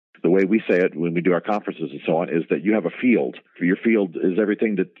way we say it when we do our conferences and so on is that you have a field. Your field is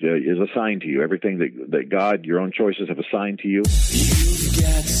everything that is assigned to you, everything that God, your own choices have assigned to you. You've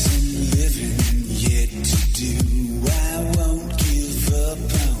got some living yet to do. I won't give up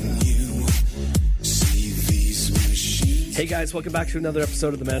on you. See these machines. Hey guys, welcome back to another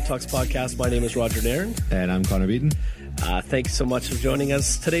episode of the Man Talks podcast. My name is Roger Nairn. And I'm Connor Beaton. Thanks so much for joining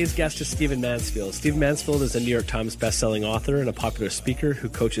us. Today's guest is Stephen Mansfield. Stephen Mansfield is a New York Times bestselling author and a popular speaker who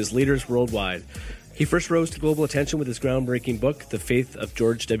coaches leaders worldwide. He first rose to global attention with his groundbreaking book, The Faith of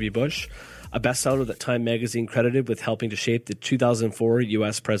George W. Bush, a bestseller that Time magazine credited with helping to shape the 2004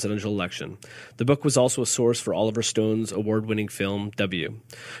 U.S. presidential election. The book was also a source for Oliver Stone's award-winning film, W.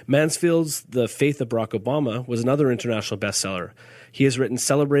 Mansfield's The Faith of Barack Obama was another international bestseller. He has written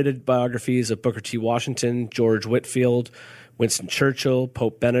celebrated biographies of Booker T. Washington, George Whitefield, Winston Churchill,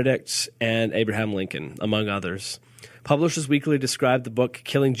 Pope Benedict, and Abraham Lincoln, among others. Publishers Weekly described the book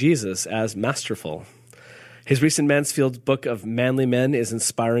Killing Jesus as masterful. His recent Mansfield book of manly men is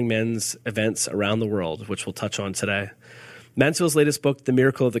inspiring men's events around the world, which we'll touch on today. Mansfield's latest book, The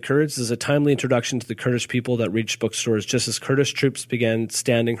Miracle of the Kurds, is a timely introduction to the Kurdish people that reached bookstores just as Kurdish troops began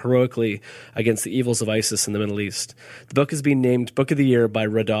standing heroically against the evils of ISIS in the Middle East. The book has been named Book of the Year by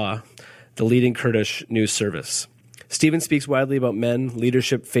Radah, the leading Kurdish news service. Stephen speaks widely about men,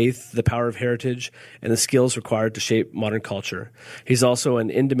 leadership, faith, the power of heritage, and the skills required to shape modern culture. He's also an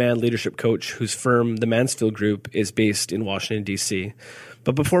in-demand leadership coach whose firm, the Mansfield Group, is based in Washington, D.C.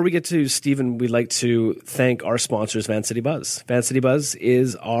 But before we get to Stephen, we'd like to thank our sponsors, Van City Buzz. Van City Buzz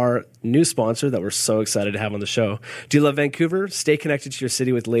is our new sponsor that we're so excited to have on the show. Do you love Vancouver? Stay connected to your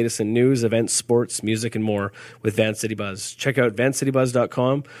city with the latest in news, events, sports, music, and more with Van City Buzz. Check out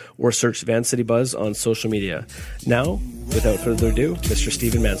vancitybuzz.com or search Van City Buzz on social media. Now, without further ado, Mr.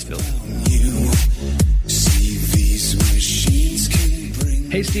 Stephen Mansfield.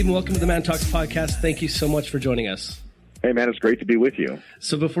 Hey, Stephen, welcome to the Man Talks podcast. Thank you so much for joining us. Hey, man, it's great to be with you.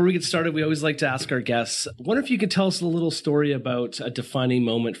 So before we get started, we always like to ask our guests, I wonder if you could tell us a little story about a defining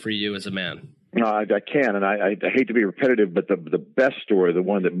moment for you as a man. I can, and I hate to be repetitive, but the best story, the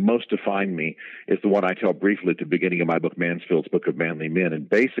one that most defined me, is the one I tell briefly at the beginning of my book, Mansfield's Book of Manly Men. And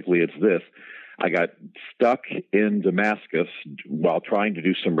basically it's this. I got stuck in Damascus while trying to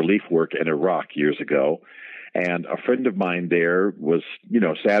do some relief work in Iraq years ago. And a friend of mine there was,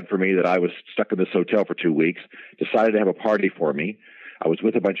 sad for me that I was stuck in this hotel for 2 weeks, decided to have a party for me. I was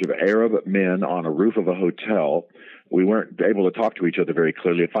with a bunch of Arab men on a roof of a hotel. We weren't able to talk to each other very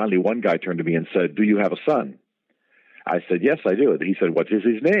clearly. And finally, one guy turned to me and said, "Do you have a son?" I said, "Yes, I do." He said, "What is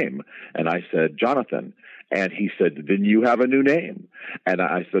his name?" And I said, "Jonathan." And he said, "Then you have a new name." And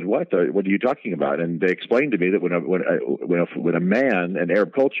I said, "What? What are you talking about?" And they explained to me that when a man in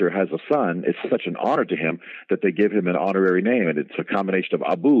Arab culture has a son, it's such an honor to him that they give him an honorary name. And it's a combination of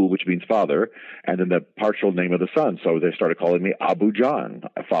Abu, which means father, and then the partial name of the son. So they started calling me Abu John,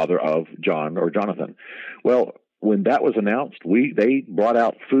 father of John or Jonathan. Well, when that was announced, they brought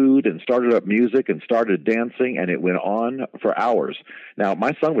out food and started up music and started dancing, and it went on for hours. Now,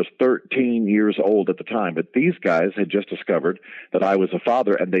 my son was 13 years old at the time, but these guys had just discovered that I was a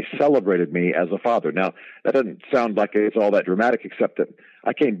father, and they celebrated me as a father. Now, that doesn't sound like it's all that dramatic, except that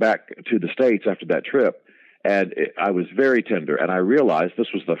I came back to the States after that trip, and I was very tender, and I realized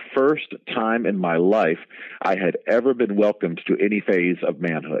this was the first time in my life I had ever been welcomed to any phase of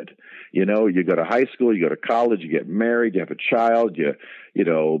manhood. You go to high school, you go to college, you get married, you have a child, you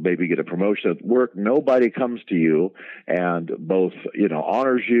maybe get a promotion at work. Nobody comes to you and both,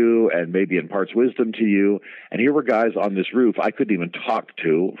 honors you and maybe imparts wisdom to you. And here were guys on this roof I couldn't even talk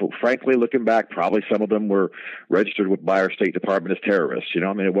to. Frankly, looking back, probably some of them were registered by our State Department as terrorists.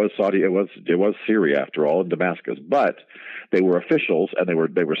 It was Saudi, it was Syria after all, in Damascus. But they were officials, and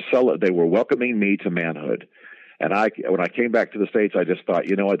they were welcoming me to manhood. And when I came back to the States, I just thought,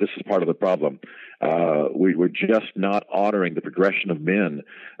 this is part of the problem. We're just not honoring the progression of men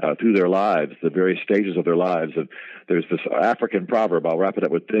through their lives, the various stages of their lives. And there's this African proverb. I'll wrap it up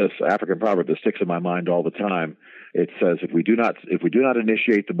with this African proverb that sticks in my mind all the time. It says, "If we do not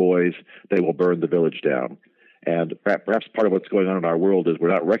initiate the boys, they will burn the village down." And perhaps part of what's going on in our world is we're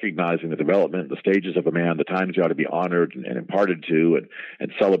not recognizing the development, the stages of a man, the times he ought to be honored and imparted to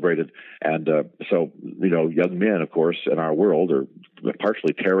and celebrated. And so, young men, of course, in our world are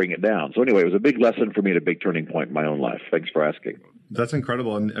partially tearing it down. So anyway, it was a big lesson for me and a big turning point in my own life. Thanks for asking. That's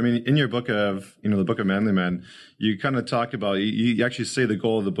incredible. And I mean, in your book of, the Book of Manly Men, you kind of talk about, you actually say the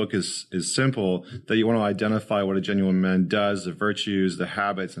goal of the book is simple, that you want to identify what a genuine man does, the virtues, the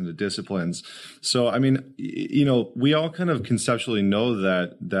habits, and the disciplines. So, I mean, we all kind of conceptually know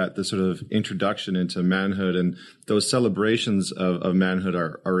that the sort of introduction into manhood and those celebrations of manhood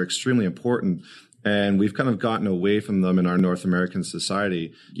are extremely important. And we've kind of gotten away from them in our North American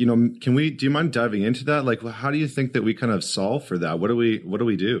society. Do you mind diving into that? Like, how do you think that we kind of solve for that? What do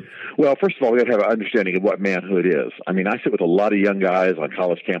we do? Well, first of all, we got to have an understanding of what manhood is. I mean, I sit with a lot of young guys on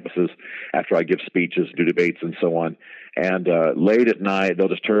college campuses after I give speeches, do debates, and so on. And late at night, they'll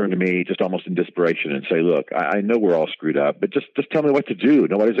just turn to me, just almost in desperation, and say, "Look, I know we're all screwed up, but just tell me what to do.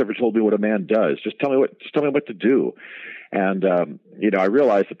 Nobody's ever told me what a man does. Just tell me what to do." And I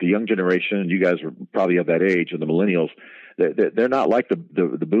realize that the young generation, and you guys are probably of that age, and the millennials, they're not like the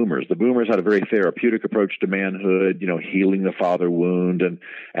boomers. The boomers had a very therapeutic approach to manhood, healing the father wound and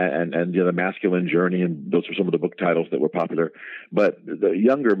the masculine journey, and those are some of the book titles that were popular. But the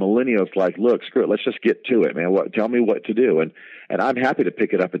younger millennials like, look, screw it, let's just get to it, man. Tell me what to do, and I'm happy to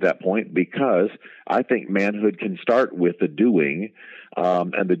pick it up at that point, because I think manhood can start with the doing,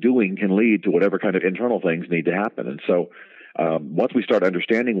 and the doing can lead to whatever kind of internal things need to happen. And so once we start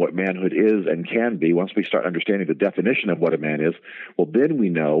understanding what manhood is and can be, once we start understanding the definition of what a man is, well, then we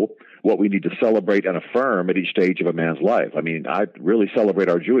know what we need to celebrate and affirm at each stage of a man's life. I mean, I really celebrate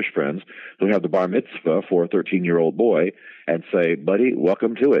our Jewish friends who have the bar mitzvah for a 13-year-old boy and say, buddy,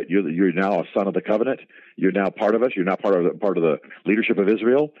 welcome to it. You're now a son of the covenant. You're now part of us. You're now part of the leadership of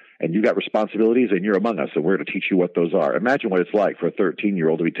Israel, and you got responsibilities, and you're among us, and we're going to teach you what those are. Imagine what it's like for a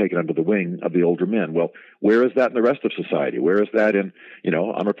 13-year-old to be taken under the wing of the older men. Well, where is that in the rest of society? Where is that in,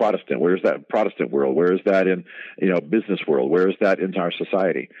 I'm a Protestant. Where is that in Protestant world? Where is that in, business world? Where is that in our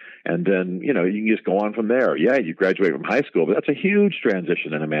society? And then, you can just go on from there. Yeah, you graduate from high school, but that's a huge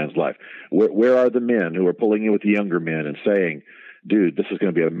transition in a man's life. Where are the men who are pulling in with the younger men and saying, dude, this is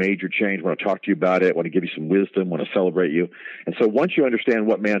going to be a major change. I want to talk to you about it. I want to give you some wisdom. I want to celebrate you. And so once you understand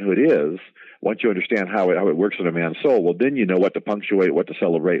what manhood is, once you understand how it works in a man's soul, well, then you know what to punctuate, what to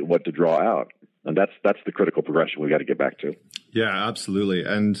celebrate, what to draw out. And that's the critical progression we got to get back to. Yeah, absolutely.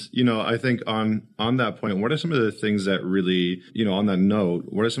 And, I think on that point, what are some of the things that really, on that note,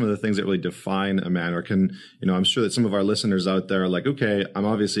 what are some of the things that really define a man? Or can, I'm sure that some of our listeners out there are like, okay, I'm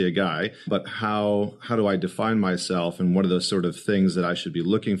obviously a guy, but how do I define myself? And what are those sort of things that I should be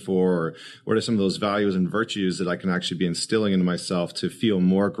looking for? Or what are some of those values and virtues that I can actually be instilling into myself to feel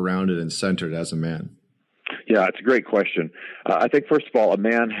more grounded and centered as a man? Yeah, it's a great question. I think, first of all, a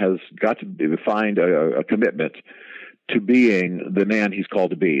man has got to find a commitment to being the man he's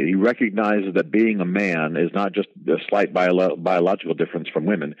called to be. He recognizes that being a man is not just a slight biological difference from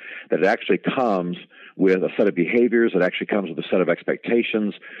women, that it actually comes with a set of behaviors, it actually comes with a set of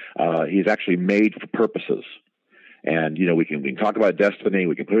expectations. He's actually made for purposes. And, we can talk about destiny,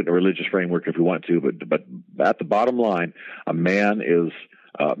 we can put it in a religious framework if we want to, but at the bottom line, a man is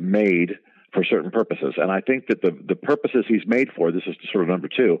made for certain purposes. And I think that the purposes he's made for, this is sort of number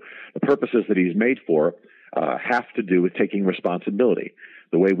two, the purposes that he's made for have to do with taking responsibility.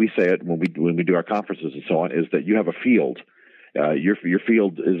 The way we say it when we do our conferences and so on is that you have a field. Your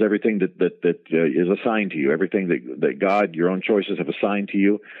field is everything that is assigned to you, everything that God, your own choices have assigned to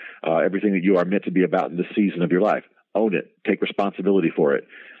you, everything that you are meant to be about in this season of your life. Own it. Take responsibility for it.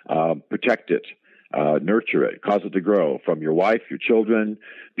 Protect it. Nurture it, cause it to grow from your wife, your children,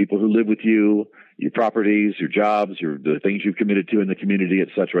 people who live with you, your properties, your jobs, the things you've committed to in the community,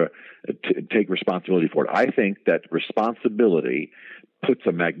 etc. Take responsibility for it. I think that responsibility puts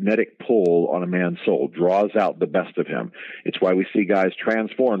a magnetic pull on a man's soul, draws out the best of him. It's why we see guys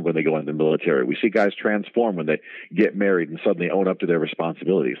transformed when they go into the military. We see guys transform when they get married and suddenly own up to their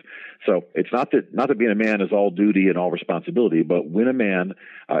responsibilities. So it's not that being a man is all duty and all responsibility, but when a man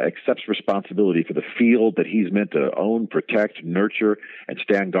accepts responsibility for the field that he's meant to own, protect, nurture, and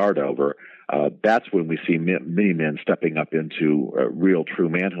stand guard over, that's when we see many men stepping up into real, true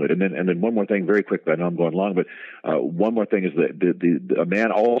manhood. And then one more thing, very quickly. I know I'm going long, but one more thing is that a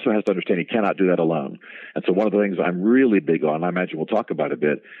man also has to understand he cannot do that alone. And so one of the things I'm really big on, I imagine we'll talk about a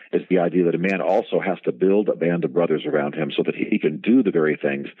bit, is the idea that a man also has to build a band of brothers around him so that he can do the very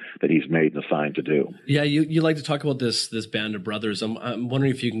things that he's made and assigned to do. Yeah, you like to talk about this band of brothers. I'm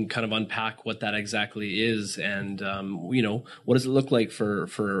wondering if you can kind of unpack what that exactly is, and what does it look like for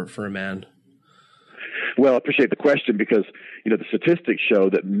a man? Well, I appreciate the question because, the statistics show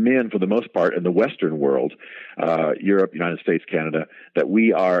that men, for the most part, in the Western world, Europe, United States, Canada, that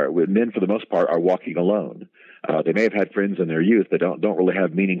men, for the most part, are walking alone. They may have had friends in their youth. They don't really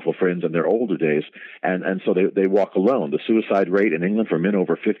have meaningful friends in their older days, and so they walk alone. The suicide rate in England for men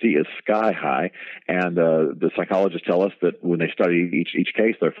over 50 is sky high, and the psychologists tell us that when they study each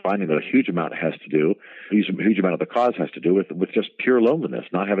case, they're finding that a huge amount of the cause has to do with just pure loneliness,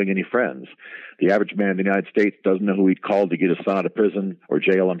 not having any friends. The average man in the United States doesn't know who he'd call to get his son out of prison or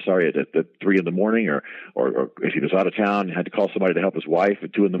jail. At 3 a.m, or if he was out of town and had to call somebody to help his wife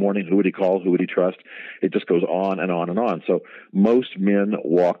at 2 a.m, who would he call? Who would he trust? It just goes on and on and on. So most men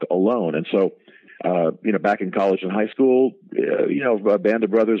walk alone, and so back in college and high school, a band of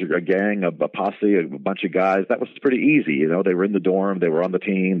brothers, a gang, a posse, a bunch of guys, that was pretty easy. They were in the dorm, they were on the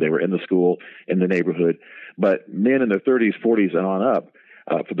team, they were in the school, in the neighborhood. But men in their 30s, 40s, and on up,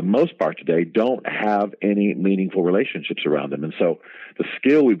 for the most part today, don't have any meaningful relationships around them. And so the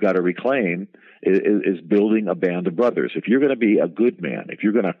skill we've got to reclaim is building a band of brothers. If you're going to be a good man, if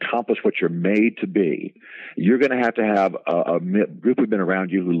you're going to accomplish what you're made to be, you're going to have a group of men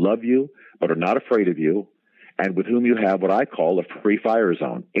around you who love you, but are not afraid of you, and with whom you have what I call a free fire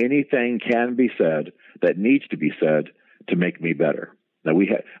zone. Anything can be said that needs to be said to make me better. Now,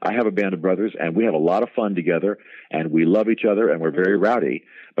 I have a band of brothers, and we have a lot of fun together, and we love each other, and we're very rowdy.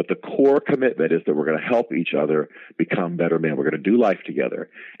 But the core commitment is that we're going to help each other become better men. We're going to do life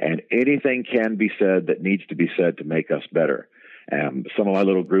together, and anything can be said that needs to be said to make us better. Some of my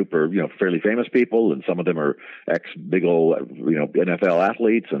little group are, fairly famous people, and some of them are ex-big old, NFL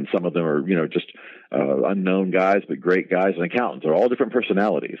athletes, and some of them are, just unknown guys, but great guys and accountants. They're all different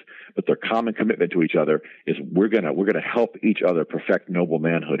personalities, but their common commitment to each other is we're gonna help each other perfect noble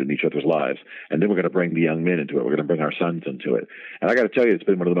manhood in each other's lives, and then we're going to bring the young men into it. We're going to bring our sons into it. And I got to tell you, it's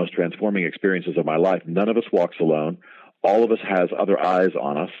been one of the most transforming experiences of my life. None of us walks alone. All of us has other eyes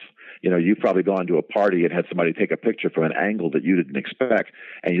on us. You've probably gone to a party and had somebody take a picture from an angle that you didn't expect,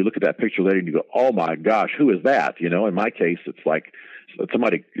 and you look at that picture later and you go, "Oh my gosh, who is that?" In my case, it's like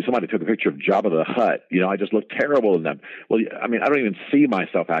somebody took a picture of Jabba the Hutt. I just look terrible in them. Well, I don't even see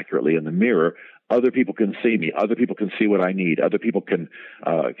myself accurately in the mirror. Other people can see me. Other people can see what I need. Other people can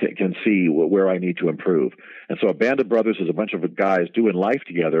see where I need to improve. And so a band of brothers is a bunch of guys doing life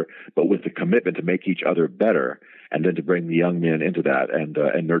together, but with the commitment to make each other better, and then to bring the young men into that and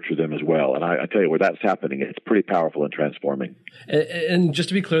nurture them as well. And I tell you, where that's happening, it's pretty powerful and transforming. And just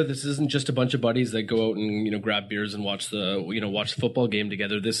to be clear, this isn't just a bunch of buddies that go out and grab beers and watch the football game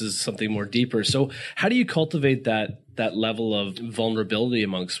together. This is something more deeper. So how do you cultivate that level of vulnerability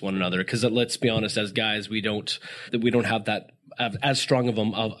amongst one another? Because let's be honest, as guys, we don't have that as strong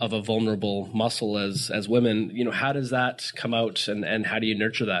of a vulnerable muscle as women. How does that come out, and how do you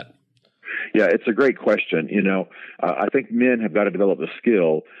nurture that? Yeah, it's a great question. I think men have got to develop the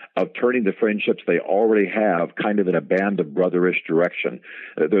skill of turning the friendships they already have kind of in a band of brotherish direction.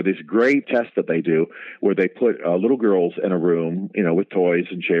 There are these great tests that they do where they put little girls in a room, with toys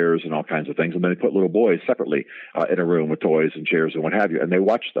and chairs and all kinds of things, and then they put little boys separately in a room with toys and chairs and what have you, and they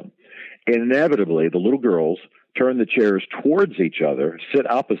watch them. Inevitably, the little girls turn the chairs towards each other, sit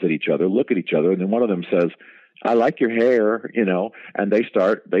opposite each other, look at each other, and then one of them says, "I like your hair," and they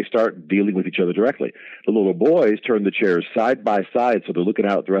start dealing with each other directly. The little boys turn the chairs side by side so they're looking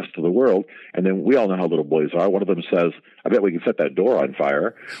out at the rest of the world, and then we all know how little boys are. One of them says, "I bet we can set that door on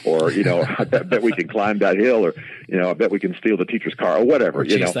fire," or, "I bet we can climb that hill," or, "I bet we can steal the teacher's car," or whatever. Or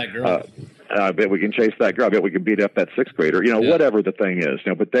chase that girl. I bet we can chase that girl. I bet we can beat up that sixth grader, whatever the thing is.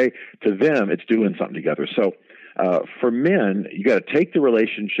 But to them, it's doing something together. So, for men, you got to take the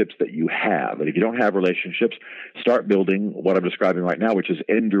relationships that you have, and if you don't have relationships, start building what I'm describing right now, which is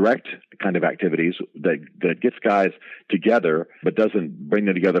indirect kind of activities that gets guys together, but doesn't bring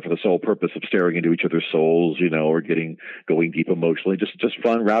them together for the sole purpose of staring into each other's souls, or going deep emotionally. Just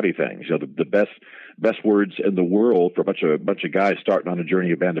fun, rowdy things. The best words in the world for a bunch of guys starting on a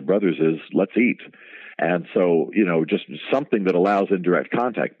journey of band of brothers is "let's eat," and so just something that allows indirect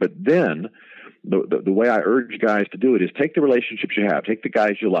contact, but then. The way I urge guys to do it is take the relationships you have, take the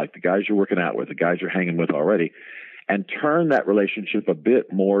guys you like, the guys you're working out with, the guys you're hanging with already, and turn that relationship a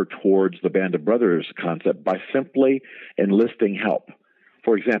bit more towards the band of brothers concept by simply enlisting help.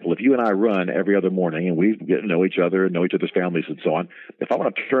 For example, if you and I run every other morning and we get to know each other, know each other's families and so on, if I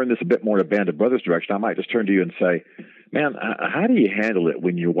want to turn this a bit more in a band of brothers direction, I might just turn to you and say, "Man, how do you handle it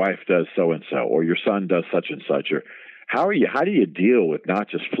when your wife does so-and-so, or your son does such and such, or how do you deal with not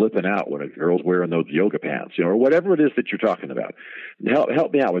just flipping out when a girl's wearing those yoga pants, or whatever it is that you're talking about?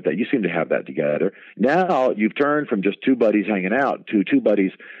 Help me out with that. You seem to have that together." Now you've turned from just two buddies hanging out to two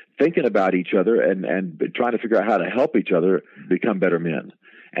buddies thinking about each other and trying to figure out how to help each other become better men.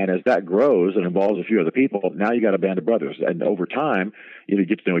 And as that grows and involves a few other people, now you got a band of brothers. And over time, you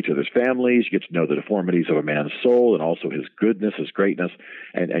get to know each other's families, you get to know the deformities of a man's soul and also his goodness, his greatness.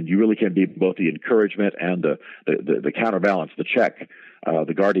 And you really can be both the encouragement and the counterbalance, the check,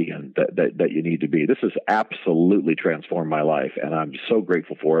 the guardian that you need to be. This has absolutely transformed my life, and I'm so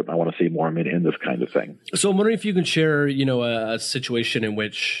grateful for it. I want to see more men in this kind of thing. So I'm wondering if you can share, a situation in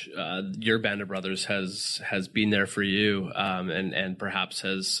which your band of brothers has been there for you, and perhaps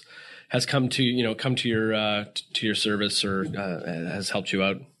has come to your service or has helped you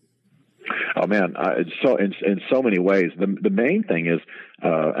out. Oh man, so in so many ways. The main thing is,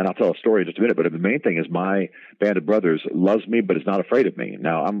 and I'll tell a story in just a minute, but the main thing is my band of brothers loves me, but is not afraid of me.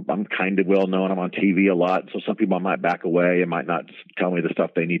 Now I'm kind of well known. I'm on TV a lot, so some people might back away and might not tell me the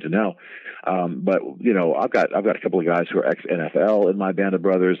stuff they need to know. But I've got a couple of guys who are ex-NFL in my band of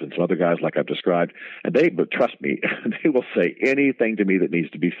brothers, and some other guys like I've described, and but trust me, they will say anything to me that needs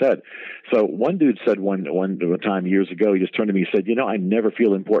to be said. So one dude said one time years ago, he just turned to me and said, I never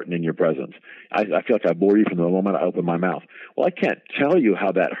feel important in your presence. I feel like I bore you from the moment I open my mouth. Well, I can't tell you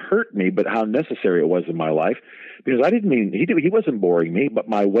how that hurt me, but how necessary it was in my life, because I didn't mean he wasn't boring me, but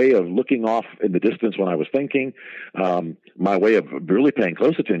my way of looking off in the distance when I was thinking, my way of really paying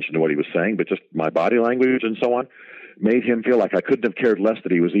close attention to what he was saying, but just my body language and so on, made him feel like I couldn't have cared less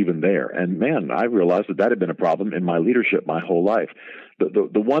that he was even there. And man, I realized that had been a problem in my leadership my whole life.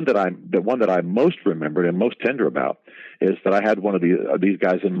 The one that I most remembered and most tender about is that I had one of these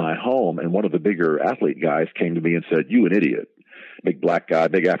guys in my home, and one of the bigger athlete guys came to me and said, "You an idiot." Big black guy,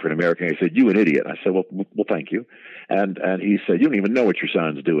 big African American. He said, "You an idiot." I said, well, thank you. And he said, "You don't even know what your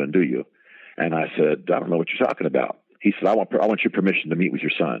son's doing, do you?" And I said, "I don't know what you're talking about." He said, I want your permission to meet with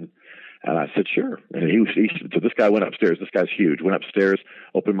your son." And I said, "Sure." And so this guy went upstairs. This guy's huge. Went upstairs,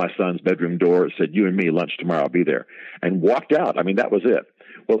 opened my son's bedroom door, said, "You and me, lunch tomorrow, I'll be there," and walked out. I mean, that was it.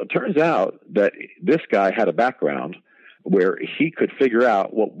 Well, it turns out that this guy had a background where he could figure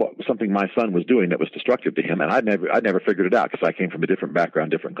out what something my son was doing that was destructive to him, and I'd never figured it out because I came from a different background,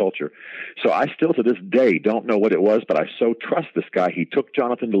 different culture. So I still to this day don't know what it was, but I so trust this guy. He took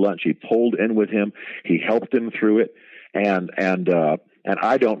Jonathan to lunch. He pulled in with him. He helped him through it, and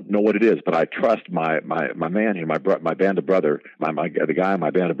I don't know what it is, but I trust my man here, my band of brother, the guy in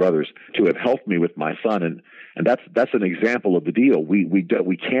my band of brothers, to have helped me with my son, and that's an example of the deal.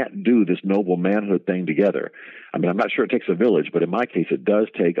 We can't do this noble manhood thing together. I mean, I'm not sure it takes a village, but in my case, it does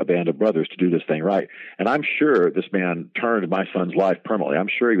take a band of brothers to do this thing right. And I'm sure this man turned my son's life permanently. I'm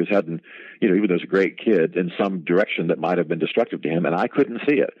sure he was heading, even though he was a great kid, in some direction that might have been destructive to him, and I couldn't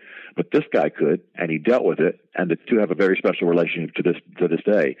see it. But this guy could, and he dealt with it, and the two have a very special relationship to this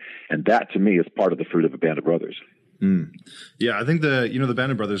day. And that, to me, is part of the fruit of a band of brothers. Mm. Yeah, I think the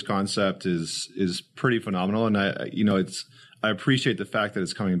Band of Brothers concept is pretty phenomenal, and I appreciate the fact that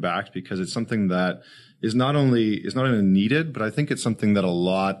it's coming back, because it's something that is not only needed, but I think it's something that a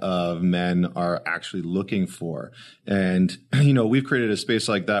lot of men are actually looking for. And we've created a space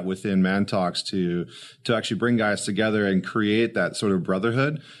like that within Man Talks to actually bring guys together and create that sort of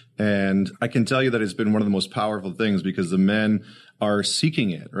brotherhood. And I can tell you that it's been one of the most powerful things, because the men are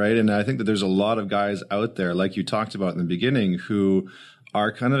seeking it, right? And I think that there's a lot of guys out there, like you talked about in the beginning, who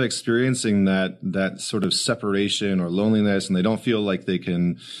are kind of experiencing that sort of separation or loneliness, and they don't feel like they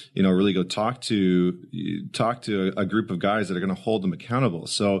can, really go talk to a group of guys that are going to hold them accountable.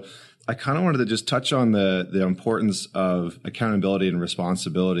 So I kind of wanted to just touch on the importance of accountability and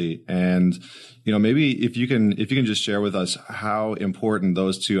responsibility, and maybe if you can just share with us how important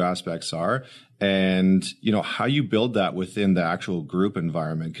those two aspects are, and how you build that within the actual group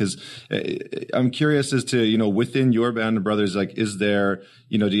environment. Because I'm curious as to within your band of brothers, like, is there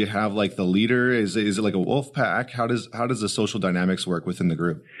do you have like the leader? Is it like a wolf pack? How does the social dynamics work within the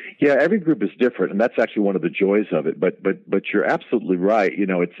group? Yeah, every group is different, and that's actually one of the joys of it. But you're absolutely right.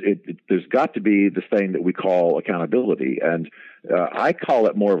 There's got to be this thing that we call accountability, and I call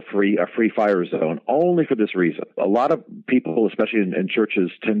it more a free fire zone, only for this reason. A lot of people, especially in churches,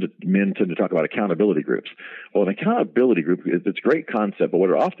 men tend to talk about accountability groups. Well, an accountability group, it's a great concept, but what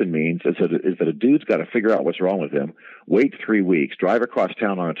it often means is that a dude's got to figure out what's wrong with him, wait 3 weeks, drive across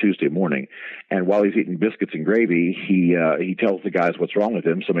town on a Tuesday morning, and while he's eating biscuits and gravy, he tells the guys what's wrong with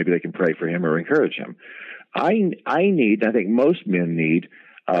him, so maybe they can pray for him or encourage him. I think most men need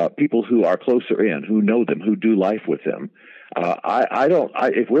people who are closer in, who know them, who do life with them.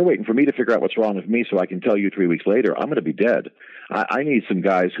 If we're waiting for me to figure out what's wrong with me so I can tell you 3 weeks later, I'm going to be dead. I need some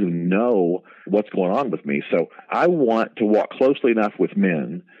guys who know what's going on with me. So I want to walk closely enough with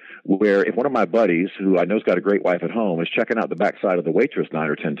men where if one of my buddies, who I know's got a great wife at home, is checking out the backside of the waitress 9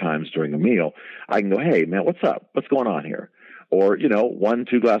 or 10 times during a meal, I can go, "Hey, man, what's up? What's going on here?" Or,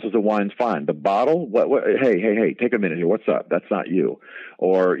 1-2 glasses of wine's fine. The bottle, hey, take a minute here. What's up? That's not you.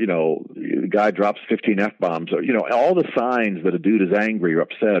 Or, the guy drops 15 F-bombs, or, all the signs that a dude is angry or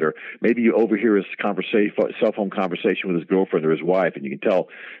upset, or maybe you overhear his cell phone conversation with his girlfriend or his wife, and you can tell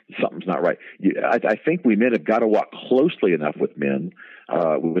something's not right. I think we men have got to walk closely enough with men,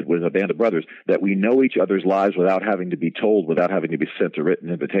 with a band of brothers, that we know each other's lives without having to be told, without having to be sent a written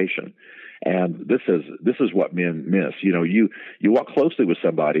invitation. And this is what men miss. You walk closely with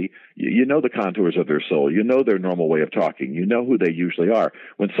somebody, you know the contours of their soul, you know their normal way of talking, you know who they usually are.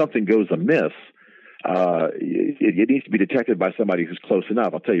 When something goes amiss, it needs to be detected by somebody who's close enough.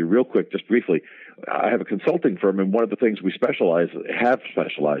 I'll tell you real quick, just briefly. I have a consulting firm, and one of the things we have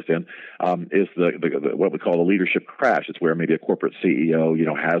specialized in, is the what we call the leadership crash. It's where maybe a corporate CEO,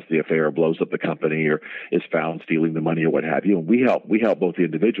 has the affair, blows up the company, or is found stealing the money or what have you. And we help both the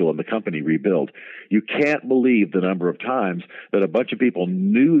individual and the company rebuild. You can't believe the number of times that a bunch of people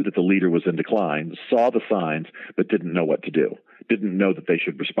knew that the leader was in decline, saw the signs, but didn't know what to do. Didn't know that they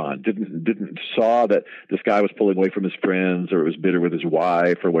should respond. Didn't saw that this guy was pulling away from his friends, or was bitter with his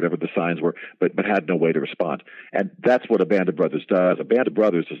wife, or whatever the signs were, but had no way to respond. And that's what a band of brothers does. A band of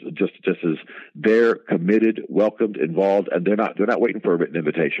brothers is just as they're committed, welcomed, involved, and they're not waiting for a written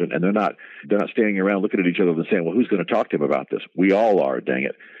invitation, and they're not standing around looking at each other and saying, well, who's going to talk to him about this? We all are, dang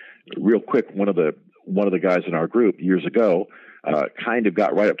it. Real quick, one of the guys in our group years ago kind of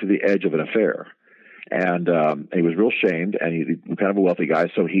got right up to the edge of an affair. And he was real shamed, and he's kind of a wealthy guy,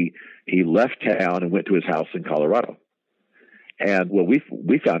 so he left town and went to his house in Colorado. And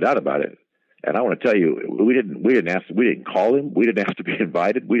we found out about it, and I want to tell you, we didn't call him, we didn't ask to be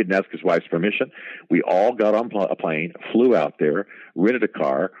invited, we didn't ask his wife's permission. We all got on a plane, flew out there, rented a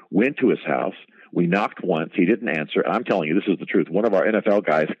car, went to his house. We knocked once, he didn't answer. I'm telling you, this is the truth. One of our NFL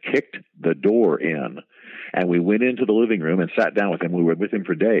guys kicked the door in. And we went into the living room and sat down with him. We were with him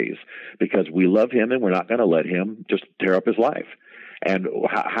for days because we love him and we're not going to let him just tear up his life. And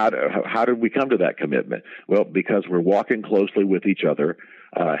how did we come to that commitment? Well, because we're walking closely with each other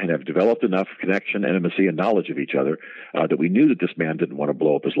and have developed enough connection, intimacy, and knowledge of each other that we knew that this man didn't want to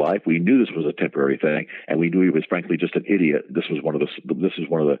blow up his life. We knew this was a temporary thing, and we knew he was frankly just an idiot. This was one of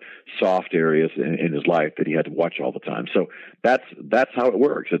the soft areas in his life that he had to watch all the time. So that's how it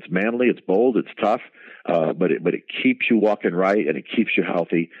works. It's manly, it's bold, it's tough, but it keeps you walking right, and it keeps you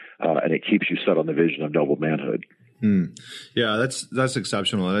healthy, and it keeps you set on the vision of noble manhood. Yeah, that's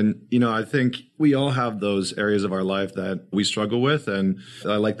exceptional. And, I think we all have those areas of our life that we struggle with. And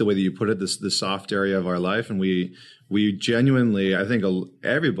I like the way that you put it, this soft area of our life. And we genuinely, I think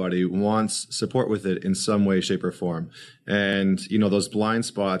everybody wants support with it in some way, shape, or form. And, those blind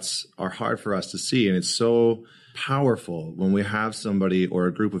spots are hard for us to see. And it's so powerful when we have somebody or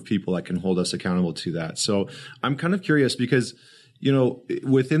a group of people that can hold us accountable to that. So I'm kind of curious because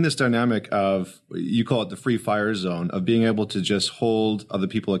within this dynamic of, you call it the free fire zone, of being able to just hold other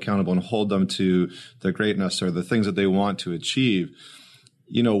people accountable and hold them to their greatness or the things that they want to achieve,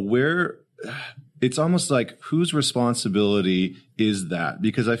 where it's almost like whose responsibility is that?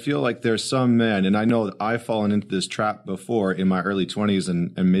 Because I feel like there's some men, and I know that I've fallen into this trap before in my early 20s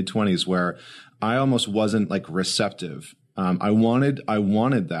and mid 20s, where I almost wasn't receptive. I wanted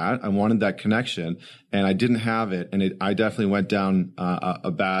that. I wanted that connection, and I didn't have it. And I definitely went down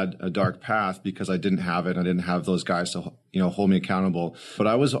a dark path because I didn't have it. I didn't have those guys to, hold me accountable. But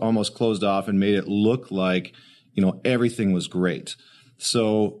I was almost closed off and made it look like, everything was great.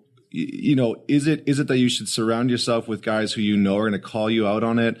 So, is it that you should surround yourself with guys who are going to call you out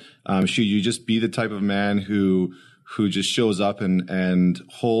on it? Should you just be the type of man who just shows up and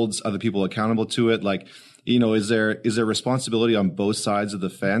holds other people accountable to it? Is there responsibility on both sides of the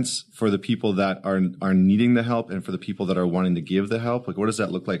fence for the people that are needing the help and for the people that are wanting to give the help? What does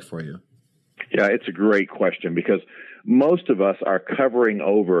that look like for you? Yeah, it's a great question because most of us are covering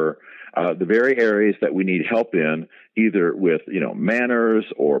over the very areas that we need help in, either with, manners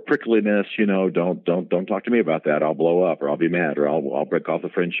or prickliness, don't talk to me about that. I'll blow up or I'll be mad or I'll break off the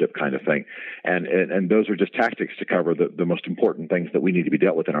friendship kind of thing. And those are just tactics to cover the most important things that we need to be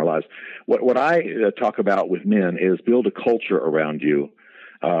dealt with in our lives. What I talk about with men is build a culture around you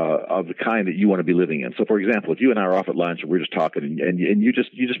of the kind that you want to be living in. So, for example, if you and I are off at lunch and we're just talking and you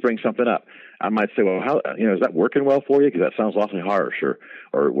just bring something up, I might say, well, how, is that working well for you? Because that sounds awfully harsh.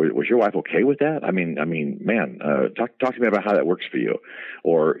 Or was your wife okay with that? I mean, man, talk to me about how that works for you.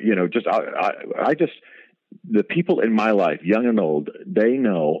 Or, the people in my life, young and old, they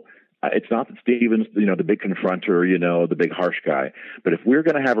know. It's not that Stephen's, the big confronter, the big harsh guy. But if we're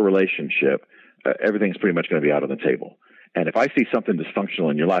going to have a relationship, everything's pretty much going to be out on the table. And if I see something dysfunctional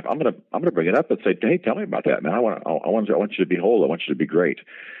in your life, I'm gonna bring it up and say, hey, tell me about that, man. I want you to be whole. I want you to be great.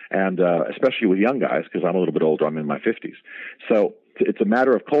 And especially with young guys, because I'm a little bit older. I'm in my 50s. So it's a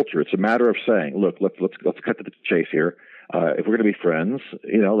matter of culture. It's a matter of saying, look, let's cut to the chase here. If we're going to be friends,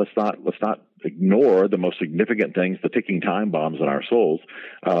 let's not ignore the most significant things, the ticking time bombs in our souls.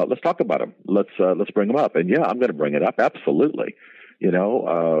 Let's talk about them. Let's bring them up. And yeah, I'm going to bring it up. Absolutely.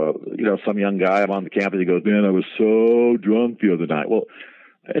 Some young guy, I'm on the campus, he goes, man, I was so drunk the other night. Well,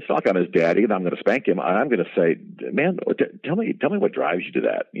 it's not like I'm his daddy and I'm going to spank him. I'm going to say, man, tell me what drives you to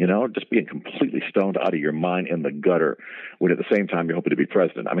that, just being completely stoned out of your mind in the gutter when at the same time you're hoping to be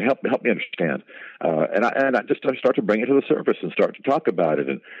president. I mean, help me understand. And I just start to bring it to the surface and start to talk about it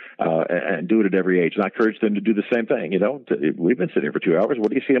and do it at every age. And I encourage them to do the same thing. We've been sitting here for 2 hours.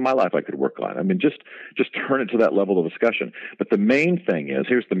 What do you see in my life I could work on? I mean, just turn it to that level of discussion. But the main thing is,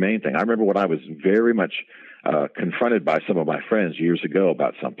 here's the main thing. I remember when I was very much confronted by some of my friends years ago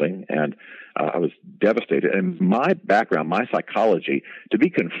about something, and I was devastated. And my background, my psychology, to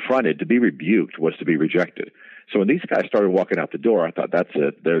be confronted, to be rebuked, was to be rejected. So when these guys started walking out the door, I thought, that's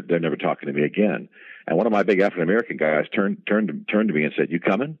it. They're never talking to me again. And one of my big African American guys turned to me and said, "You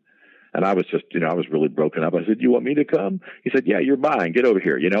coming?" And I was just, I was really broken up. I said, "You want me to come?" He said, "Yeah, you're buying. Get over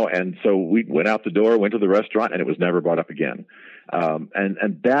here." And so we went out the door, went to the restaurant, and it was never brought up again.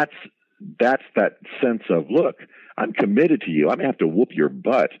 And that's that sense of, look, I'm committed to you. I may have to whoop your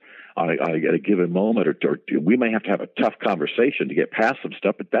butt on a given moment, or we may have to have a tough conversation to get past some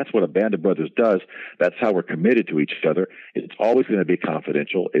stuff, but that's what a band of brothers does. That's how we're committed to each other. It's always going to be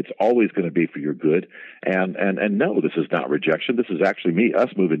confidential. It's always going to be for your good. And no, this is not rejection. This is actually us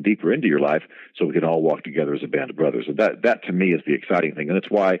moving deeper into your life so we can all walk together as a band of brothers. And that to me is the exciting thing. And it's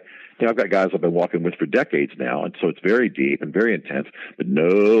why, I've got guys I've been walking with for decades now, and so it's very deep and very intense, but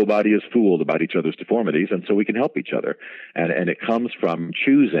nobody is fooled about each other's deformities, and so we can help each other. And it comes from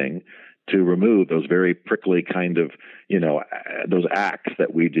choosing to remove those very prickly kind of, those acts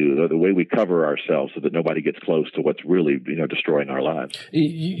that we do, the way we cover ourselves so that nobody gets close to what's really, destroying our lives.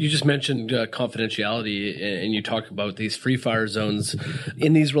 You just mentioned confidentiality, and you talk about these free fire zones.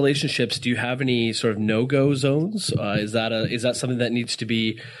 In these relationships, do you have any sort of no-go zones? Is that something that needs to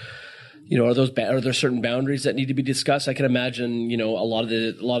be, are there certain boundaries that need to be discussed? I can imagine, a lot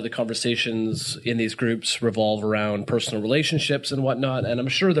of the conversations in these groups revolve around personal relationships and whatnot. And I'm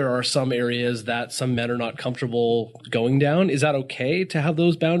sure there are some areas that some men are not comfortable going down. Is that okay to have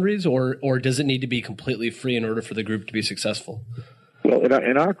those boundaries, or does it need to be completely free in order for the group to be successful? Well,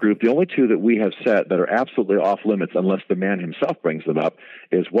 in our group, the only two that we have set that are absolutely off limits, unless the man himself brings them up,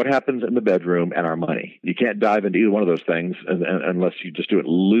 is what happens in the bedroom and our money. You can't dive into either one of those things unless you just do it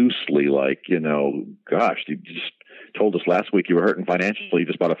loosely, like, gosh, you just told us last week you were hurting financially, you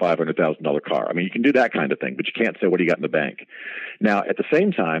just bought a $500,000 car. I mean, you can do that kind of thing, but you can't say, what do you got in the bank? Now, at the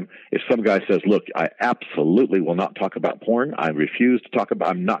same time, if some guy says, look, I absolutely will not talk about porn, I'm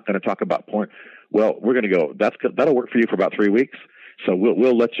not going to talk about porn, well, we're going to go, that'll work for you for about 3 weeks. So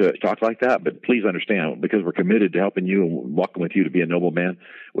we'll let you talk like that, but please understand, because we're committed to helping you and walking with you to be a noble man,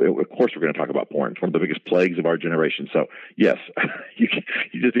 of course we're going to talk about porn. It's one of the biggest plagues of our generation. So yes, you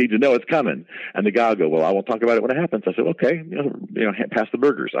just need to know it's coming. And the guy will go, well, I won't talk about it when it happens. I said, okay, pass the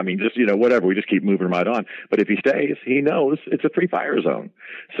burgers. I mean, just, whatever. We just keep moving right on. But if he stays, he knows it's a free fire zone.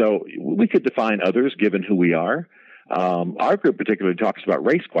 So we could define others given who we are. Our group particularly talks about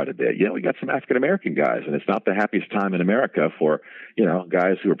race quite a bit. We got some African-American guys, and it's not the happiest time in America for,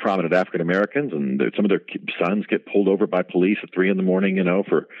 guys who are prominent African-Americans, and some of their sons get pulled over by police at 3 a.m,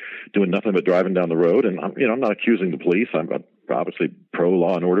 for doing nothing but driving down the road. And I'm not accusing the police. I'm obviously pro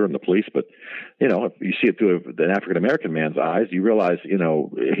law and order in the police, but, if you see it through an African-American man's eyes, you realize,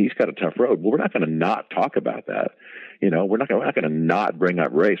 he's got a tough road. Well, we're not going to not talk about that. We're not going to not bring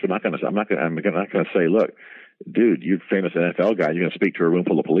up race. I'm not going to say, look, dude, you're a famous NFL guy. You're going to speak to a room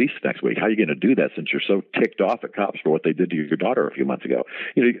full of police next week. How are you going to do that since you're so ticked off at cops for what they did to your daughter a few months ago?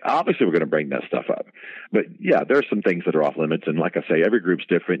 Obviously we're going to bring that stuff up. But yeah, there are some things that are off limits. And like I say, every group's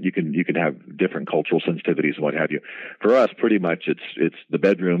different. You can have different cultural sensitivities and what have you. For us, pretty much it's the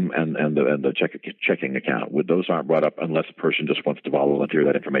bedroom and the checking account. Those aren't brought up unless a person just wants to volunteer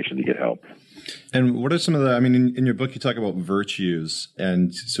that information to get help. And what are some of in your book, you talk about virtues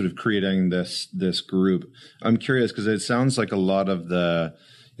and sort of creating this group. I'm curious because it sounds like a lot of the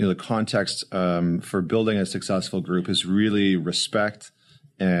context for building a successful group is really respect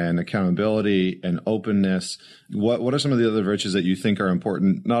and accountability and openness. What are some of the other virtues that you think are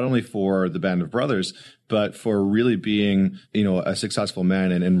important, not only for the band of brothers, but for really being a successful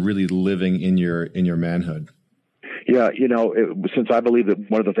man and really living in your manhood? Yeah, since I believe that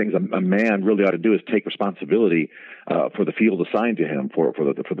one of the things a man really ought to do is take responsibility for the field assigned to him, for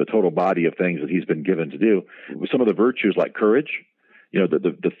the total body of things that he's been given to do. Some of the virtues like courage,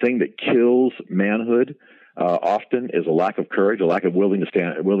 the thing that kills manhood often is a lack of courage, a lack of willingness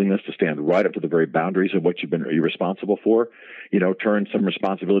to stand right up to the very boundaries of what you're responsible for. Turn some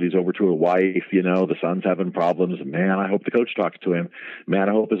responsibilities over to a wife. The son's having problems. Man, I hope the coach talks to him. Man,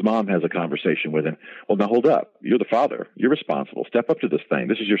 I hope his mom has a conversation with him. Well, now hold up. You're the father. You're responsible. Step up to this thing.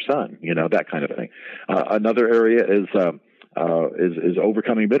 This is your son. That kind of thing. Another area is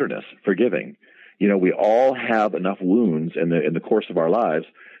overcoming bitterness, forgiving. We all have enough wounds in the course of our lives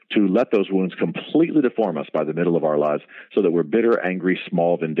to let those wounds completely deform us by the middle of our lives so that we're bitter, angry,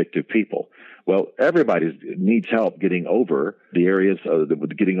 small, vindictive people. Well, everybody needs help getting over the areas,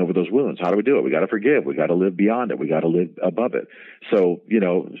 getting over those wounds. How do we do it? We got to forgive. We got to live beyond it. We got to live above it. So,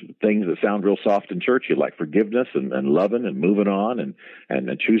 things that sound real soft and churchy, like forgiveness and loving and moving on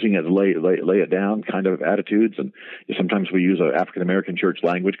and choosing to lay it down kind of attitudes. And sometimes we use an African American church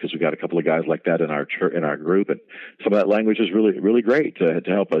language because we got a couple of guys like that in our church, in our group. And some of that language is really, really great to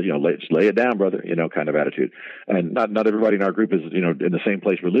help us, lay it down, brother, kind of attitude. And not everybody in our group is, in the same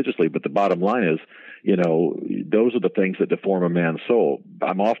place religiously, but the bottom line is, those are the things that deform a man's soul.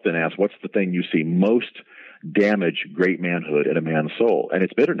 I'm often asked, what's the thing you see most damage great manhood in a man's soul? And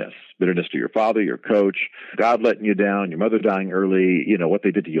it's bitterness to your father, your coach, God letting you down, your mother dying early, what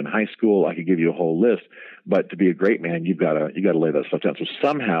they did to you in high school. I could give you a whole list, but to be a great man, you got to lay that stuff down. So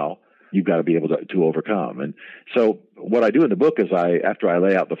somehow you've got to be able to overcome. And so what I do in the book is after I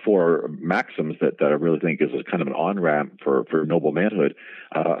lay out the 4 maxims that I really think is a kind of an on-ramp for noble manhood,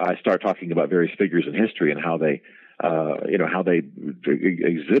 I start talking about various figures in history and how they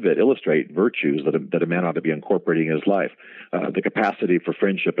illustrate virtues that a man ought to be incorporating in his life. The capacity for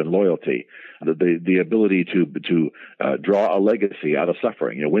friendship and loyalty, the ability to draw a legacy out of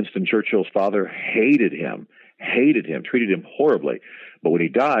suffering. Winston Churchill's father hated him, treated him horribly. But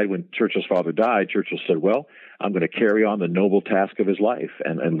when Churchill's father died, Churchill said, well, I'm going to carry on the noble task of his life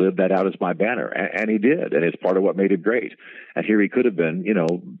and live that out as my banner. And he did. And it's part of what made it great. And here he could have been,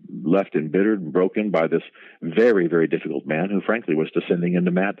 left embittered and broken by this very, very difficult man who, frankly, was descending into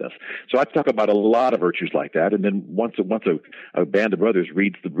madness. So I talk about a lot of virtues like that. And then once a band of brothers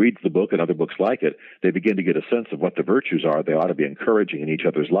reads the book and other books like it, they begin to get a sense of what the virtues are they ought to be encouraging in each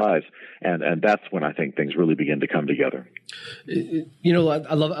other's lives. And that's when I think things really begin to come together.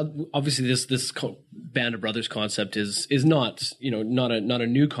 I love, obviously this band of brothers concept is not not a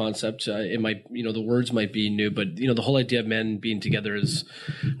new concept. It might, the words might be new, but the whole idea of men being together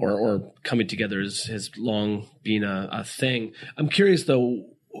or coming together has long been a thing. I'm curious though,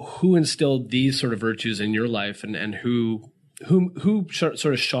 who instilled these sort of virtues in your life, and who sort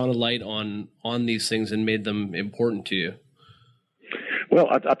of shone a light on these things and made them important to you? Well,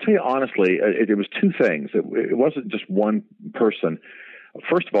 I'll tell you honestly, it was 2 things. It wasn't just one person.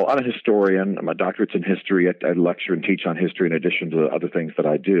 First of all, I'm a historian. My doctorate's in history. I lecture and teach on history in addition to the other things that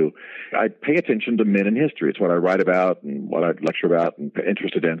I do. I pay attention to men in history. It's what I write about and what I lecture about and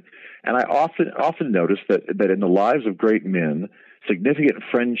interested in. And I often notice that in the lives of great men, significant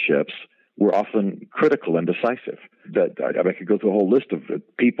friendships were often critical and decisive. That I could go through a whole list of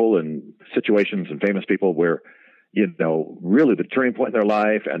people and situations and famous people where really the turning point in their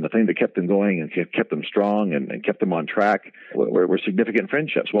life and the thing that kept them going and kept them strong and kept them on track were significant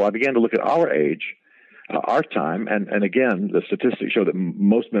friendships. Well, I began to look at our age, our time, and again, the statistics show that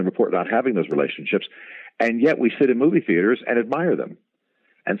most men report not having those relationships, and yet we sit in movie theaters and admire them.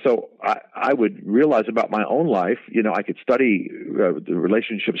 And so I would realize about my own life, I could study the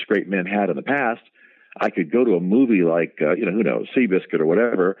relationships great men had in the past. I could go to a movie like, who knows, Seabiscuit or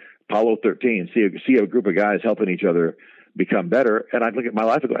whatever, Apollo 13, see a group of guys helping each other become better, and I'd look at my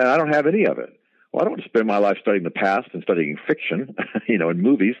life and go, and I don't have any of it. Well, I don't want to spend my life studying the past and studying fiction, in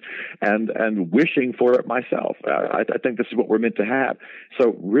movies, and wishing for it myself. I think this is what we're meant to have.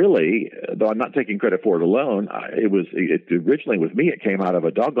 So really, though I'm not taking credit for it alone, it originally with me, it came out of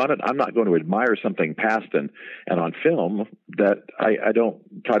a doggone it. I'm not going to admire something past and on film that I don't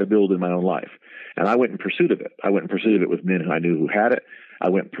try to build in my own life. And I went in pursuit of it. I went in pursuit of it with men who I knew who had it. I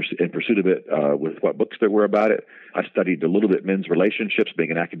went in pursuit of it with what books there were about it. I studied a little bit men's relationships.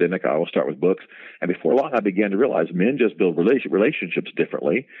 Being an academic, I always start with books. And before long, I began to realize men just build relationships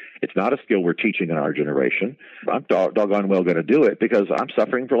differently. It's not a skill we're teaching in our generation. I'm doggone well going to do it because I'm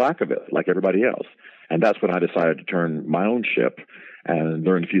suffering for lack of it, like everybody else. And that's when I decided to turn my own ship and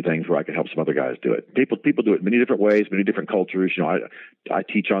learn a few things where I can help some other guys do it. People do it many different ways, many different cultures. I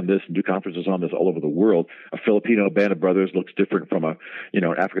teach on this and do conferences on this all over the world. A Filipino band of brothers looks different from an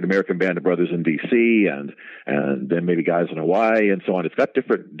African American band of brothers in D.C. and then maybe guys in Hawaii and so on. It's got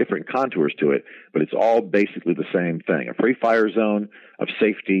different contours to it, but it's all basically the same thing: a free fire zone of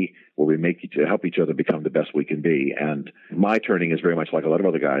safety where we help each other become the best we can be. And my turning is very much like a lot of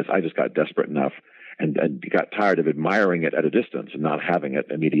other guys. I just got desperate enough and got tired of admiring it at a distance and not having it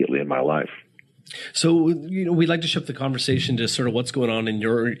immediately in my life. So, we'd like to shift the conversation to sort of what's going on in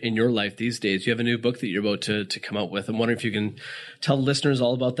your life these days. You have a new book that you're about to come out with. I'm wondering if you can tell listeners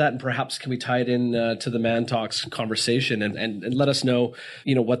all about that, and perhaps can we tie it in to the Man Talks conversation and let us know,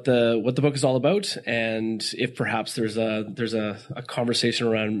 what the book is all about, and if perhaps there's a conversation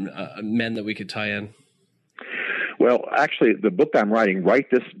around men that we could tie in. Well, actually, the book I'm writing right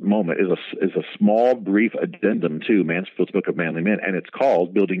this moment is a small, brief addendum to Mansfield's Book of Manly Men, and it's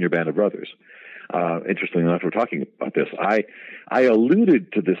called Building Your Band of Brothers. Interestingly enough, we're talking about this. I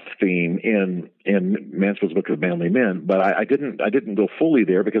alluded to this theme in Mansfield's Book of Manly Men, but I didn't go fully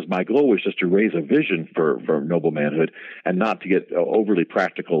there because my goal was just to raise a vision for noble manhood and not to get overly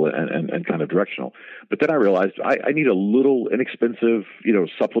practical and kind of directional. But then I realized I need a little inexpensive,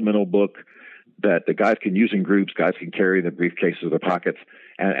 supplemental book that the guys can use in groups, guys can carry in their briefcases or their pockets,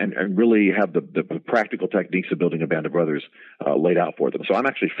 and really have the practical techniques of building a band of brothers laid out for them. So I'm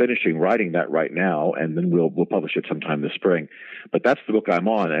actually finishing writing that right now, and then we'll publish it sometime this spring. But that's the book I'm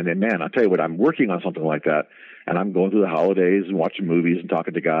on. And then, man, I'll tell you what, I'm working on something like that, and I'm going through the holidays and watching movies and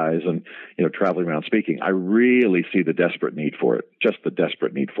talking to guys and, traveling around speaking. I really see the desperate need for it, just the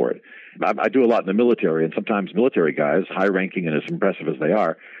desperate need for it. I do a lot in the military, and sometimes military guys, high-ranking and as impressive as they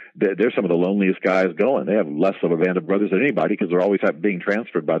are, they're some of the loneliest guys going. They have less of a band of brothers than anybody because they're always being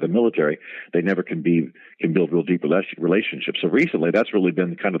transferred by the military. They never can build real deep relationships. So recently, that's really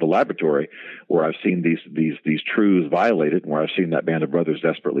been kind of the laboratory where I've seen these truths violated, and where I've seen that band of brothers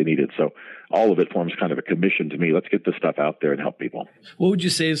desperately needed. So all of it forms kind of a commission to me. Let's get this stuff out there and help people. What would you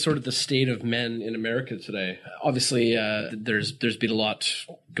say is sort of the state of men in America today? Obviously, there's been a lot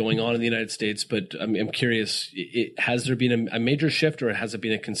going on in the United States, but I'm curious, has there been a major shift, or has it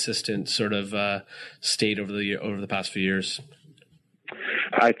been a consistent sort of state over the past few years?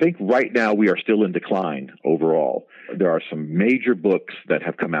 I think right now we are still in decline overall. There are some major books that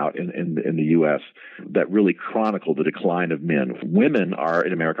have come out in the U.S. that really chronicle the decline of men. Women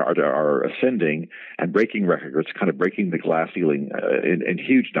in America are ascending and breaking records, kind of breaking the glass ceiling in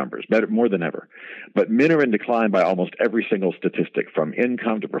huge numbers, more than ever. But men are in decline by almost every single statistic, from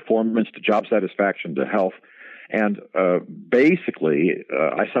income to performance to job satisfaction to health. And basically,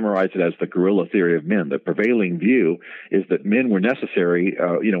 I summarize it as the guerrilla theory of men. The prevailing view is that men were necessary,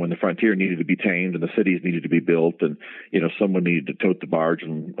 when the frontier needed to be tamed and the cities needed to be built, and someone needed to tote the barge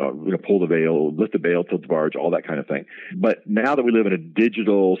and pull the bale, lift the bale, tote the barge, all that kind of thing. But now that we live in a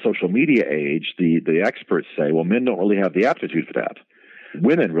digital social media age, the experts say, well, men don't really have the aptitude for that.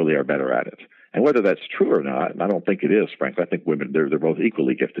 Women really are better at it. And whether that's true or not, and I don't think it is, frankly, I think women, they're both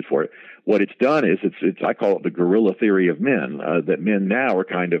equally gifted for it. What it's done is I call it the guerrilla theory of men, that men now are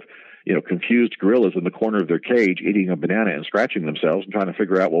kind of, confused gorillas in the corner of their cage eating a banana and scratching themselves and trying to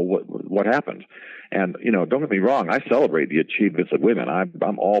figure out, well, what happened? And, don't get me wrong, I celebrate the achievements of women.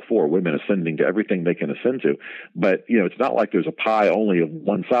 I'm all for women ascending to everything they can ascend to. But, it's not like there's a pie only of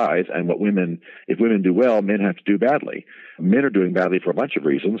one size, and if women do well, men have to do badly. Men are doing badly for a bunch of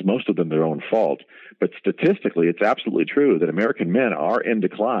reasons, most of them their own fault. But statistically, it's absolutely true that American men are in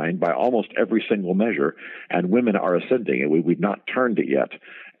decline by almost every single measure, and women are ascending, and we've not turned it yet.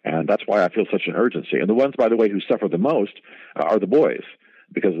 And that's why I feel such an urgency. And the ones, by the way, who suffer the most are the boys,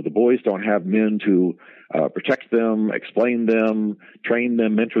 because if the boys don't have men to protect them, explain them, train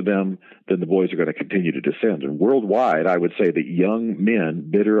them, mentor them, then the boys are going to continue to descend. And worldwide, I would say that young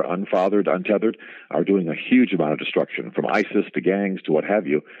men, bitter, unfathered, untethered, are doing a huge amount of destruction, from ISIS to gangs to what have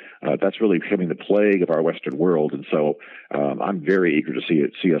you. That's really becoming the plague of our Western world. And so I'm very eager to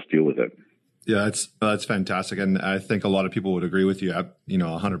see us deal with it. Yeah, that's fantastic. And I think a lot of people would agree with you,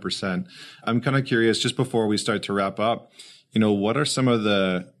 100%. I'm kind of curious, just before we start to wrap up, what are some of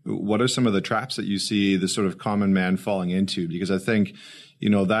the traps that you see the sort of common man falling into? Because I think,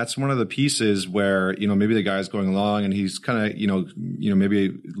 that's one of the pieces where, maybe the guy's going along and he's kind of,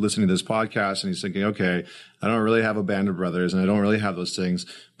 maybe listening to this podcast and he's thinking, okay, I don't really have a band of brothers and I don't really have those things,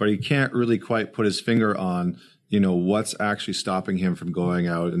 but he can't really quite put his finger on, what's actually stopping him from going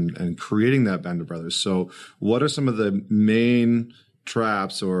out and creating that band of brothers. So what are some of the main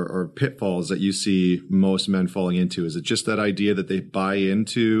traps or pitfalls that you see most men falling into? Is it just that idea that they buy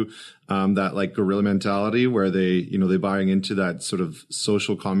into that like guerrilla mentality where they're buying into that sort of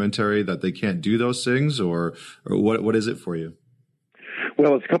social commentary that they can't do those things, or what is it for you?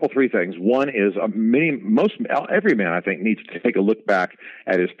 Well, it's three things. One is every man, I think, needs to take a look back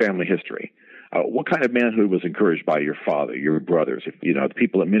at his family history. What kind of manhood was encouraged by your father, your brothers, the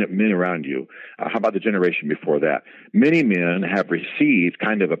people, men around you? How about the generation before that? Many men have received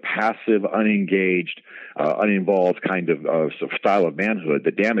kind of a passive, unengaged, uninvolved kind of style of manhood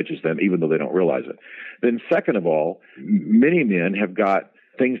that damages them, even though they don't realize it. Then, second of all, many men have got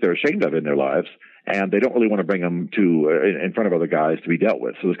things they're ashamed of in their lives, and they don't really want to bring them in front of other guys to be dealt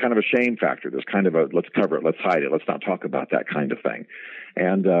with. So there's kind of a shame factor. There's kind of a let's cover it, let's hide it, let's not talk about that kind of thing.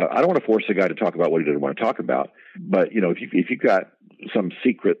 And I don't want to force a guy to talk about what he doesn't want to talk about. But if you've got some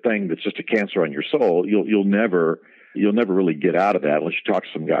secret thing that's just a cancer on your soul, you'll never really get out of that unless you talk to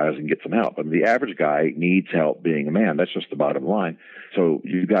some guys and get some help. I mean, the average guy needs help being a man. That's just the bottom line. So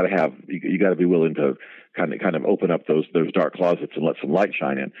you got to be willing to kind of open up those dark closets and let some light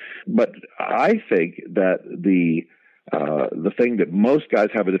shine in. But I think that the thing that most guys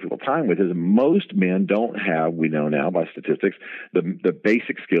have a difficult time with is most men don't have, we know now by statistics, the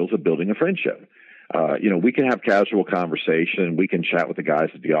basic skills of building a friendship. We can have casual conversation. We can chat with the guys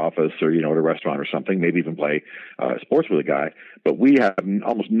at the office or, at a restaurant or something, maybe even play sports with a guy. But we have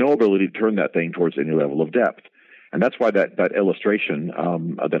almost no ability to turn that thing towards any level of depth. And that's why that illustration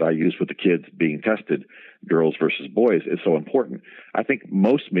that I use with the kids being tested, girls versus boys, is so important. I think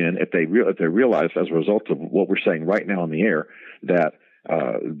most men, if they realize as a result of what we're saying right now on the air, that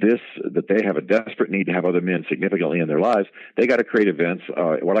they have a desperate need to have other men significantly in their lives, they got to create events,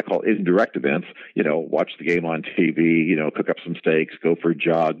 what I call indirect events. Watch the game on TV, cook up some steaks, go for a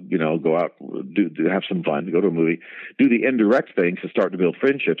jog, go out, do have some fun, go to a movie, do the indirect things to start to build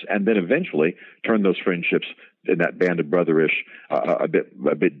friendships, and then eventually turn those friendships in that band of brotherish, a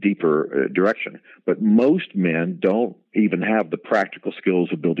bit deeper direction. But most men don't even have the practical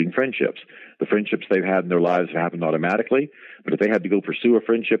skills of building friendships. The friendships they've had in their lives have happened automatically, but if they had to go pursue a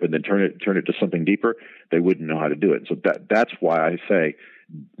friendship and then turn it to something deeper, they wouldn't know how to do it. So that's why I say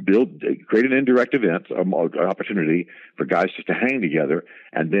create an indirect event, an opportunity for guys just to hang together,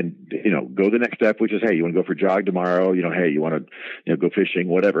 and then go the next step, which is, hey, you want to go for a jog tomorrow? Hey, you want to go fishing,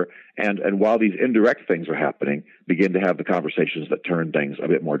 whatever. And while these indirect things are happening, begin to have the conversations that turn things a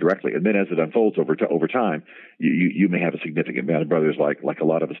bit more directly. And then as it unfolds over time, you may have a significant band of brothers like a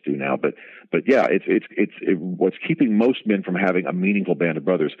lot of us do now. But yeah, it's what's keeping most men from having a meaningful band of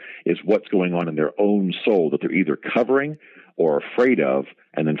brothers is what's going on in their own soul that they're either covering or afraid of,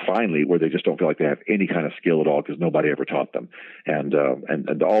 and then finally where they just don't feel like they have any kind of skill at all because nobody ever taught them. And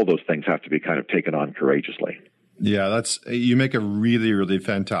all those things have to be kind of taken on courageously. Yeah, you make a really, really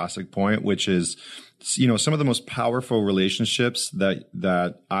fantastic point, which is, some of the most powerful relationships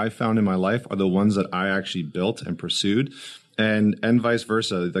that I found in my life are the ones that I actually built and pursued. And vice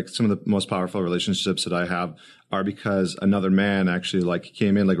versa. Like some of the most powerful relationships that I have are because another man actually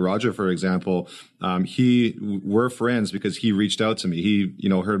came in, like Roger, for example. We're friends because he reached out to me. He,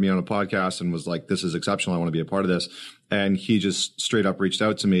 heard me on a podcast and was like, this is exceptional. I want to be a part of this. And he just straight up reached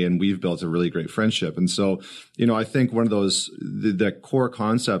out to me, and we've built a really great friendship. And so, I think one of those, the core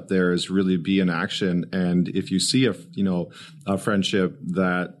concept there is really be in action. And if you see a friendship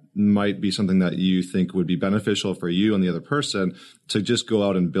that might be something that you think would be beneficial for you and the other person, to just go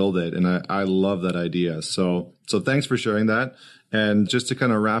out and build it. And I love that idea. So thanks for sharing that. And just to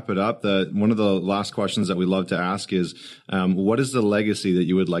kind of wrap it up, one of the last questions that we love to ask is, what is the legacy that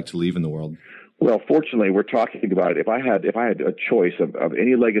you would like to leave in the world? Well, fortunately, we're talking about it. If I had a choice of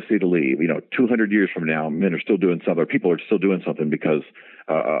any legacy to leave, 200 years from now, men are still doing something, or people are still doing something because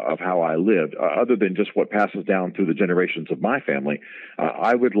of how I lived, other than just what passes down through the generations of my family.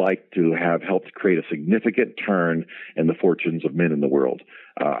 I would like to have helped create a significant turn in the fortunes of men in the world.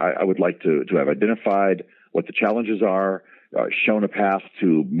 I would like to have identified what the challenges are, shown a path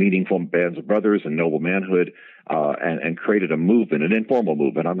to meaningful bands of brothers and noble manhood, and created a movement, an informal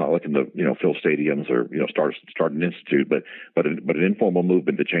movement. I'm not looking to, fill stadiums or, start an institute, but an informal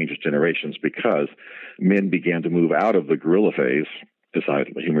movement that changes generations, because men began to move out of the guerrilla phase, as I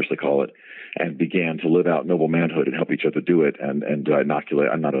humorously call it, and began to live out noble manhood and help each other do it, and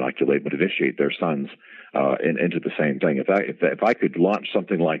initiate their sons into the same thing. If I could launch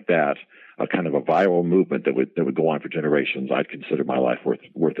something like that, a kind of a viral movement that would go on for generations, I'd consider my life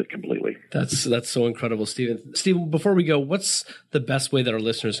worth it completely. That's so incredible, Stephen. Stephen, before we go, what's the best way that our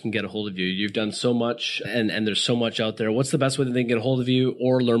listeners can get a hold of you? You've done so much, and there's so much out there. What's the best way that they can get a hold of you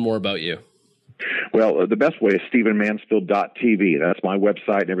or learn more about you? Well, the best way is StephenMansfield.tv. That's my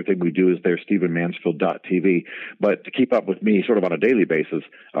website, and everything we do is there, StephenMansfield.tv. But to keep up with me sort of on a daily basis,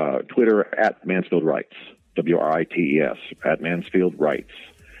 Twitter @MansfieldWrites, WRITES, @MansfieldWrites.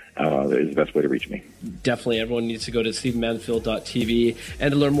 Is the best way to reach me. Definitely. Everyone needs to go to StephenMansfield.tv.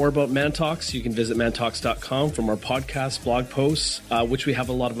 And to learn more about Man Talks, you can visit mantalks.com from our podcast, blog posts, which we have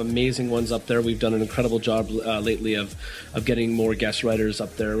a lot of amazing ones up there. We've done an incredible job lately of getting more guest writers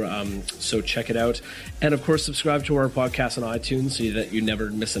up there. So check it out. And of course, subscribe to our podcast on iTunes so that you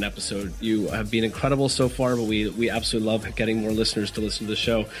never miss an episode. You have been incredible so far, but we absolutely love getting more listeners to listen to the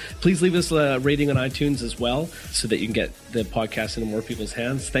show. Please leave us a rating on iTunes as well so that you can get the podcast into more people's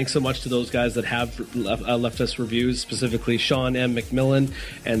hands. Thanks so much to those guys that have left us reviews, specifically Sean M. McMillan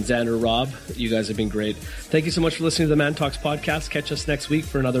and Xander Robb. You guys have been great. Thank you so much for listening to the Man Talks podcast. Catch us next week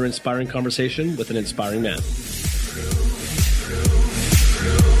for another inspiring conversation with an inspiring man.